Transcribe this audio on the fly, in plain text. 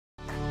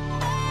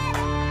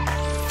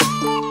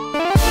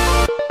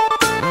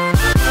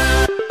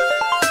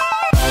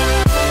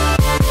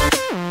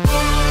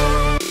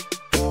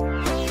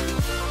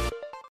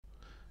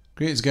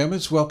Greetings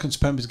gamers, welcome to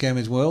PEMBY'S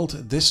Gaming World.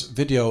 This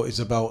video is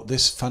about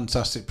this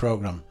fantastic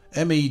program,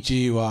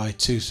 MeGUI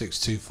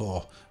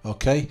 2624.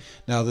 Okay,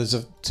 now there's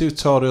a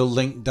tutorial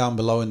link down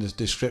below in the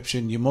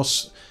description. You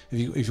must,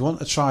 if you want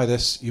to try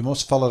this, you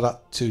must follow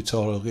that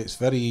tutorial. It's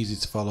very easy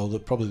to follow,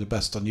 probably the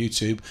best on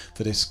YouTube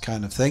for this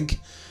kind of thing,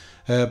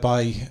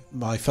 by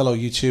my fellow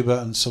YouTuber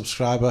and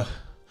subscriber,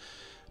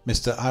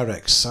 Mr.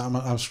 Irex.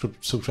 I'm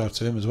subscribed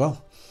to him as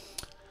well.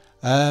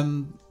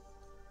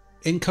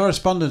 In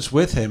correspondence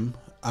with him,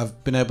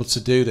 I've been able to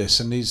do this,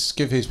 and he's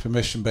give his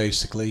permission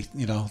basically.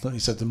 You know, he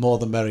said the more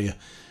the merrier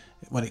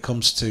when it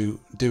comes to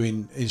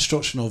doing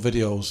instructional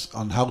videos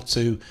on how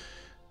to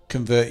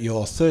convert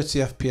your 30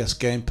 FPS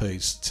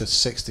gameplays to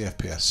 60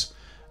 FPS.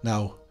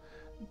 Now,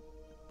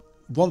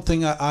 one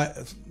thing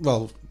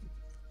well,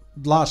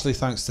 largely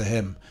thanks to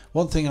him,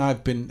 one thing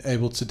I've been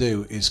able to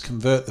do is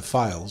convert the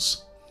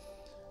files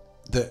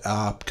that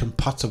are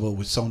compatible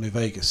with Sony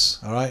Vegas,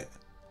 alright,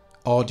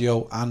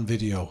 audio and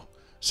video.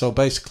 So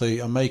basically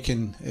I'm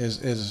making is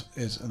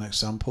an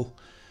example.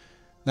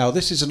 Now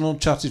this is an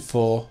Uncharted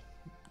 4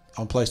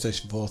 on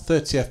PlayStation 4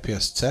 30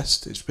 FPS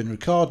test. It's been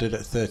recorded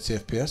at 30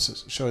 FPS.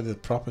 Let's show you the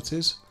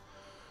properties.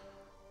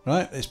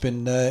 Right,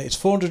 it's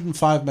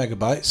 405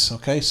 megabytes.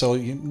 Okay, so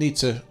you need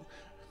to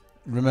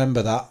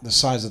remember that the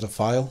size of the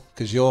file,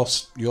 because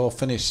your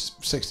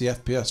finished 60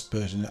 FPS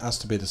version, it has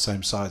to be the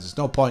same size. There's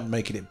no point in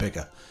making it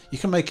bigger. You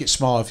can make it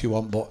smaller if you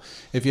want, but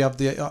if you have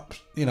the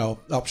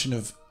option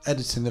of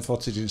editing the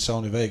footage in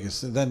Sony Vegas,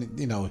 then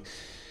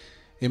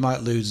you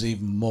might lose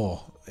even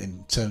more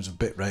in terms of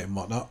bitrate and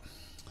whatnot.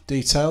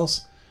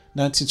 Details: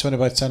 1920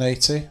 by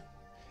 1080.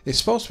 It's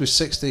supposed to be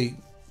 60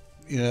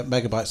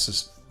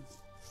 megabytes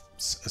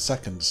a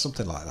second,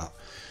 something like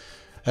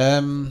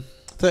that.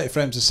 30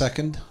 frames a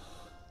second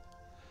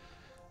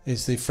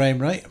is the frame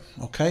rate.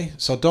 Okay,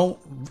 so don't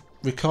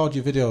record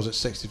your videos at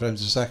 60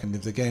 frames a second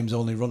if the game's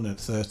only running at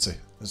 30.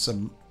 That's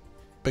a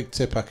big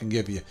tip I can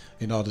give you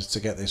in order to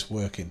get this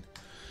working.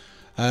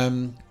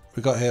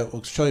 We got here,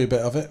 we'll show you a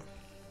bit of it.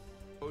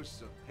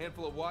 A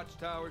handful of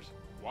watchtowers.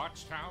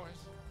 Watchtowers?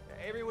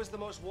 Avery was the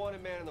most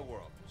wanted man in the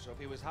world, so if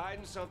he was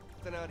hiding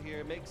something out here,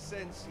 it makes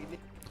sense.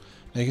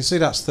 Now you can see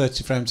that's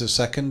 30 frames a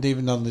second,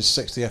 even on this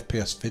 60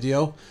 FPS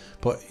video,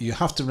 but you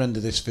have to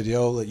render this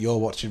video that you're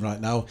watching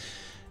right now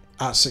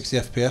at 60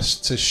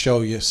 FPS to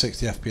show you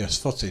 60 FPS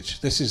footage.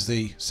 This is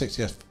the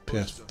 60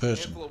 FPS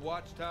version. Handful of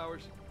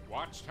watchtowers.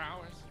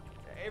 Watchtowers?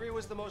 Avery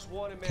was the most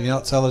wanted man. Can you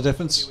not tell the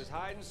difference? He was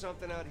hiding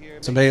something out here.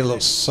 To me it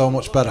looks so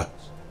much better.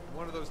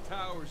 One of those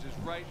towers is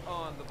right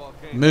on the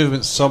volcano.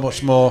 Movement's so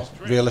much more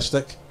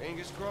realistic.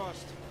 Fingers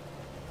crossed.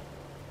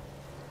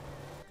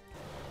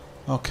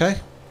 Okay.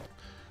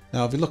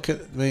 Now if you look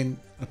at the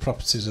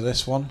properties of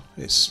this one,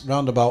 it's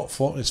round about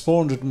it's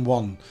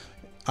 401.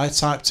 I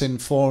typed in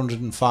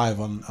 405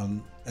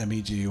 on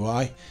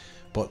MeGUI,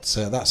 but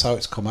that's how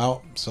it's come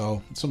out.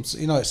 So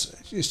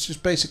it's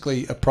just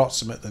basically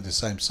approximately the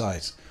same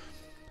size.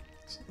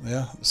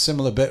 Yeah,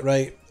 similar bit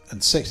rate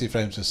and 60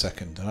 frames per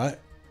second. All right.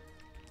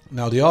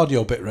 Now the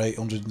audio bit rate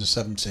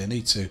 170. I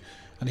need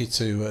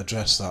to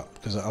address that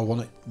because I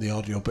want the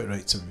audio bit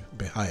rate to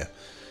be higher.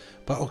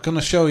 But I'm going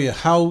to show you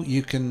how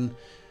you can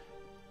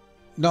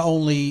not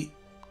only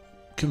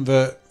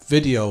convert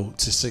video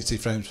to 60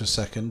 frames per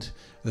second.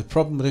 The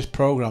problem with this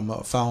program that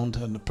I found,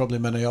 and probably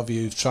many of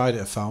you who've tried it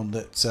have found,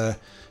 that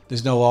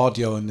there's no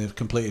audio in the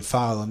completed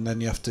file, and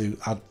then you have to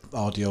add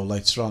audio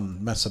later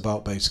on, mess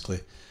about basically.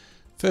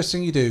 First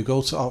thing you do,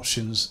 go to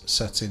Options,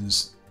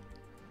 Settings,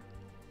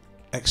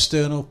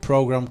 External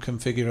Program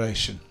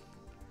Configuration.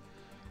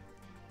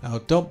 Now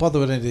don't bother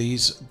with any of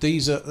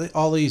these.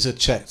 All these are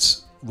checked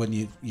when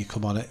you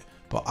come on it,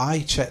 but I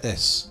check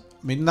this.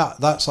 I mean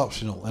that's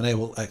optional.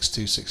 Enable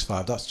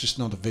X265. That's just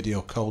not a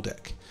video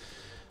codec.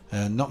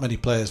 And not many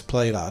players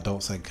play that, I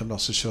don't think. I'm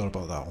not so sure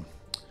about that one.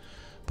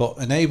 But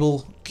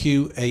enable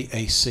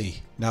QAAC.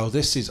 Now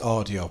this is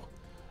audio.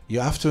 You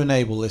have to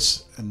enable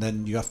this, and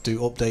then you have to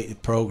update the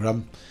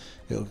program.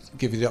 It'll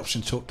give you the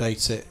option to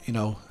update it,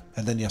 and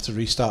then you have to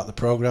restart the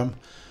program.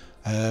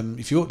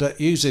 If you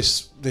use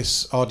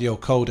this audio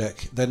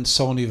codec, then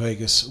Sony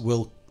Vegas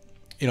will,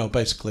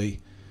 basically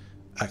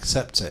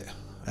accept it.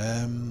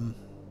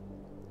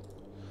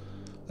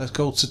 Let's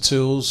go to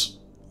Tools.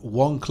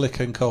 One-click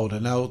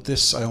encoder. Now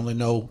this I only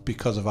know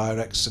because of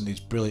Irex and his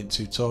brilliant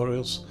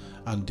tutorials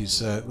and his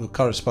the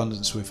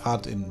correspondence we've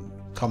had in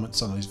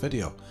comments on his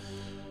video.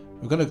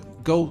 We're going to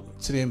go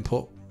to the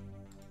input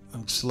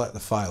and select the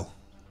file.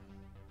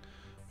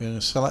 We're going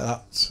to select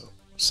that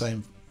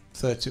same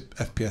 30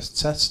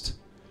 FPS test.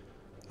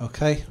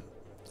 Okay,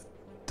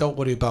 don't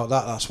worry about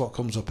that, that's what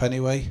comes up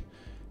anyway.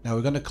 Now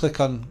we're going to click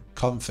on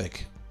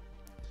config.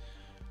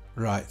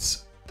 Right,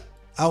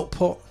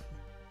 output.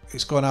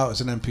 It's going out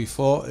as an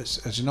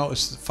MP4. As you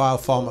notice, the file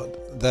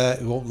format there,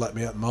 it won't let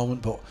me at the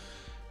moment, but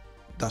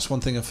that's one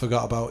thing I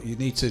forgot about. You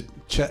need to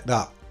check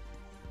that.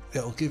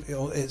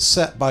 It's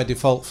set by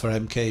default for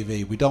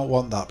MKV. We don't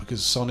want that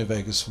because Sony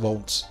Vegas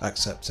won't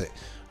accept it.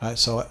 Right,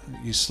 so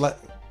you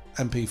select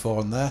MP4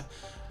 on there.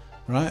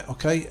 Right,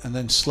 okay, and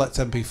then select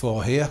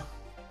MP4 here.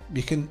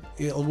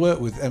 it'll work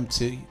with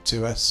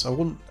MT2S. I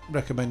wouldn't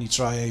recommend you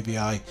try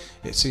AVI.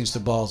 It seems to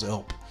balls it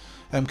up.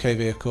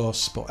 MKV of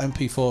course, but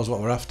MP4 is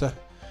what we're after.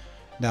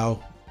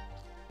 Now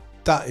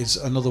that is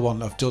another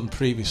one I've done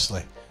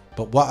previously,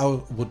 but what I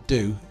would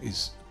do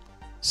is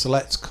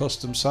select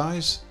custom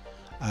size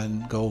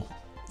and go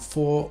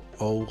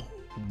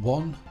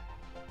 401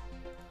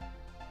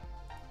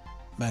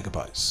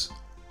 megabytes.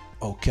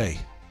 Okay.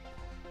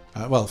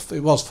 Well,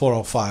 it was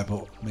 405,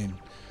 but I mean,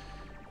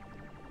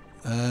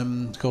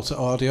 go to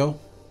audio.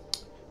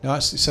 Now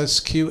it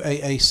says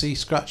QAAC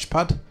scratch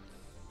pad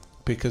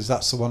because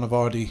that's the one I've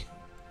already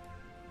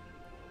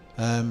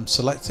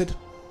selected.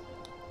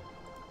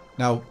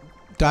 Now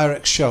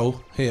direct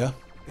show here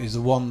is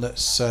the one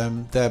that's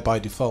there by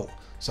default,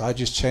 so I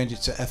just change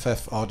it to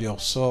FF audio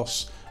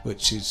source,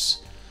 which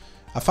is,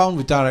 I found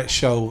with direct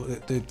show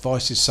the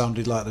voices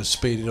sounded like they're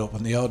speeded up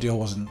and the audio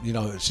wasn't, you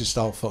know, it's just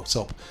all fucked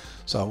up,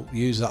 so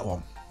use that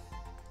one.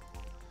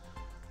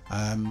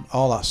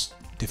 All that's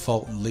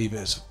default and leave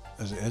it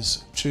as it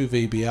is. True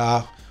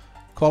VBR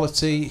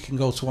quality, you can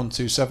go to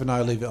 127,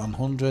 I leave it on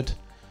 100.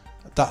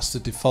 That's the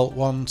default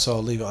one, so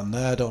I'll leave it on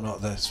there. I don't know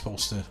what they're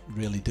supposed to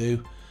really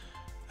do.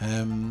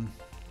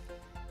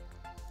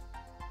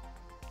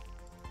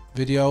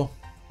 Video.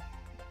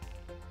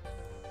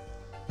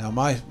 Now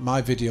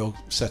my video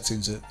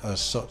settings are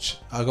such,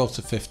 I go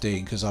to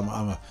 15 because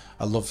I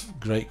love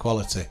great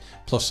quality.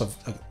 Plus I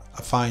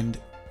find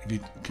if you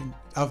can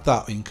have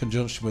that in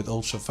conjunction with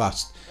ultra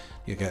fast,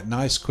 you get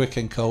nice quick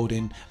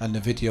encoding and the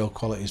video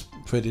quality is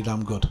pretty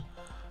damn good,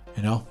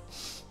 you know.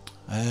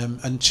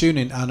 And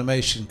tuning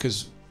animation,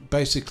 because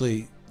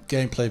basically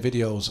gameplay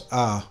videos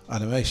are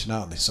animation,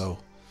 aren't they? So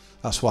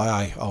that's why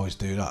I always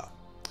do that.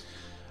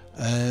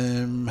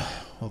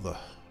 Other,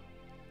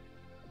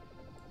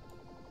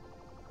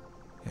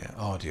 yeah,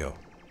 audio,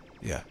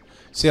 yeah.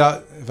 See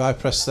how if I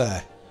press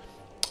there,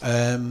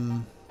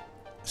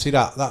 see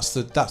that's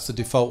the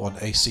default one,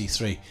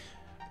 AC3.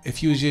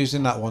 If you was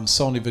using that one,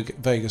 Sony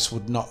Vegas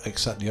would not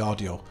accept the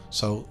audio.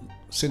 So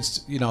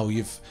since you know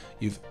you've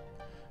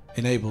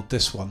enabled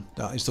this one,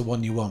 that is the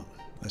one you want.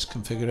 Let's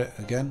configure it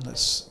again.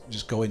 Let's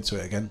just go into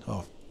it again.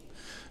 Oh,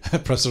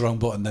 press the wrong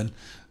button then.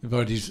 I've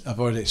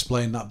already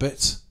explained that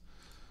bit.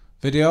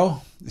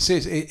 Video. You see,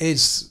 it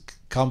is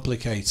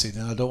complicated,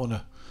 and I don't want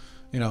to,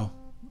 you know,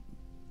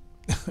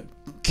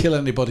 kill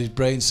anybody's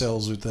brain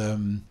cells with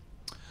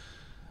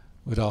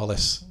all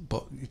this.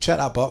 But you check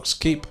that box.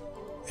 Keep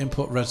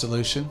input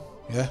resolution,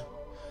 yeah,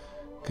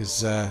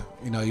 because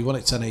you know you want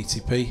it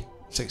 1080p,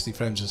 60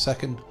 frames a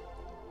second.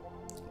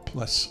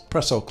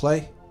 Press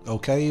OK,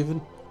 OK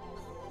even.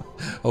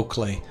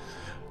 OK.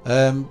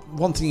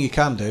 One thing you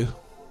can do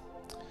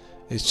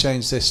is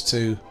change this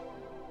to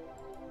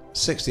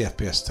 60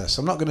 FPS test.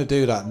 I'm not going to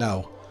do that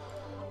now,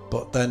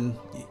 but then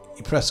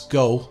you press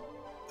go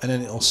and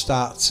then it'll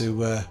start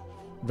to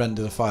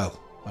render the file.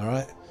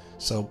 Alright,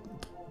 so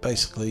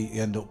basically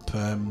you end up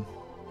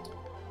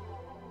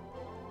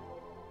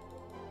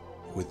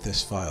with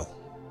this file.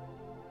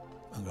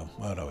 Hang on,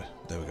 where are we?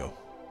 There we go.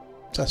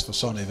 Test for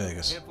Sony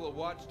Vegas. Handful of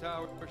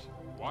watchtowers.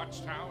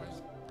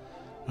 Watchtowers?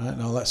 Right,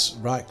 now let's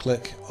right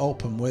click,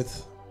 open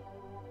with,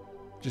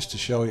 just to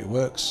show it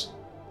works.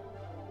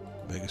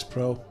 Vegas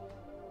Pro.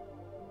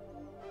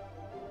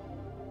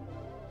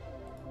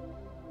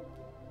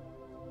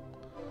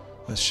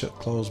 Let's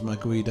close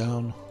MeGUI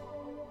down.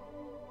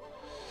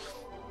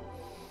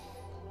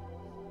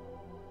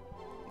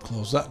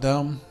 Close that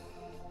down.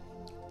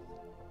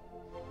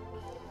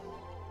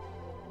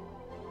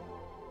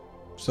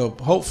 So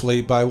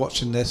hopefully by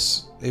watching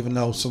this, even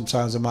though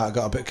sometimes I might have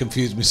got a bit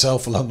confused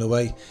myself along the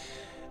way,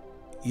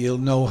 you'll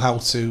know how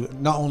to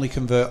not only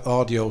convert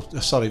video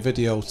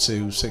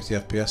to 60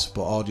 FPS,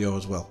 but audio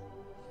as well.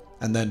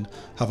 And then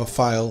have a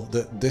file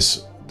that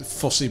this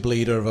fussy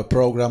bleeder of a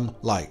program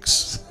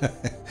likes.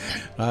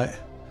 Right?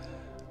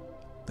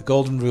 The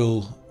golden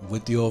rule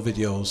with your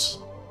videos,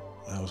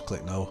 I always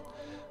click no,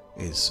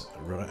 is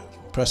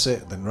press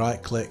it, then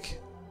right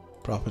click,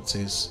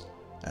 properties,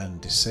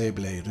 and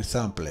disable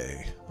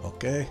resample.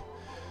 Okay.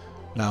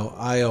 Now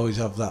I always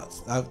have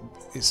that.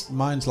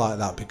 Mine's like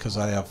that because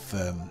I have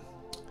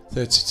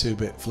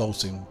 32-bit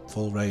floating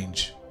full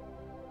range,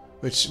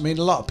 which I mean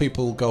a lot of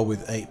people go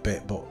with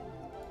 8-bit, but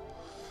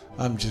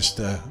I'm just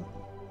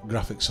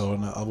graphics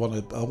on. I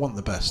want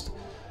the best,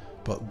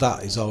 but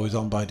that is always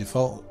on by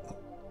default.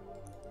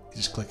 You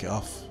just click it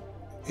off.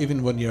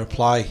 Even when you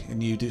apply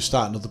and you do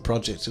start another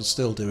project, you'll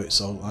still do it.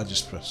 So I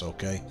just press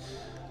OK,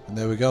 and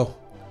there we go.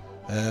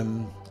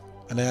 And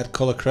I add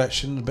colour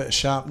correction, a bit of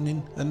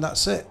sharpening, and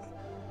that's it.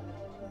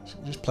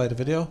 Just play the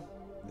video.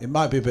 It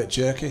might be a bit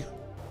jerky.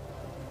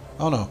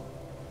 Oh no.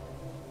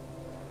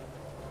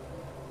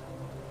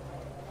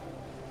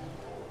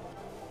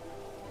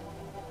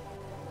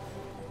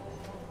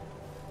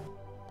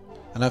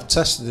 And I've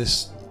tested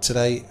this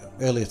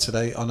earlier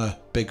today on a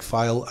big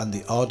file, and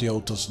the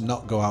audio does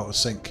not go out of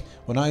sync.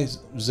 When I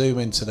zoom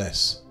into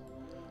this,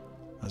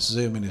 let's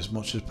zoom in as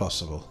much as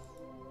possible.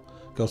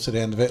 Go to the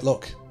end of it,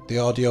 look, the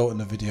audio and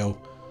the video,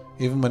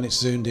 even when it's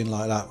zoomed in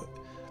like that,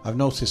 I've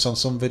noticed on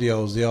some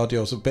videos the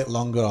audio's a bit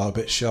longer or a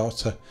bit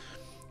shorter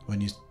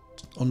when you're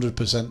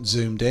 100%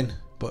 zoomed in,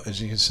 but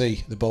as you can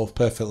see they're both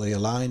perfectly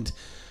aligned,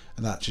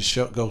 and that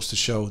just goes to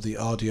show the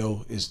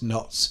audio is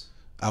not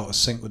out of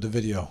sync with the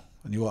video,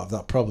 and you won't have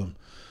that problem.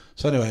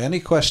 So anyway, any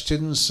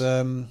questions?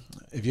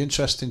 If you're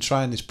interested in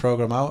trying this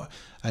program out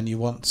and you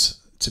want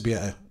to be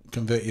able to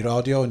convert your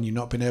audio and you've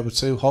not been able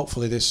to,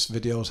 hopefully this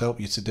video has helped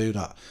you to do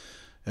that.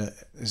 It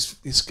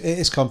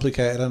is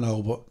complicated, I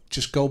know, but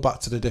just go back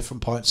to the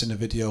different points in the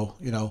video,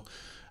 you know,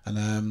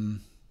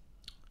 and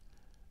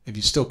if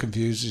you're still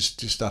confused,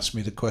 just ask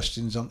me the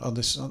questions on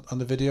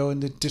the video in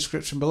the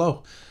description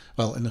below,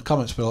 well, in the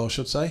comments below I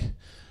should say.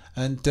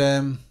 And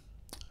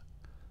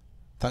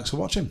thanks for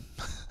watching.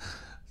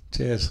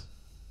 Cheers.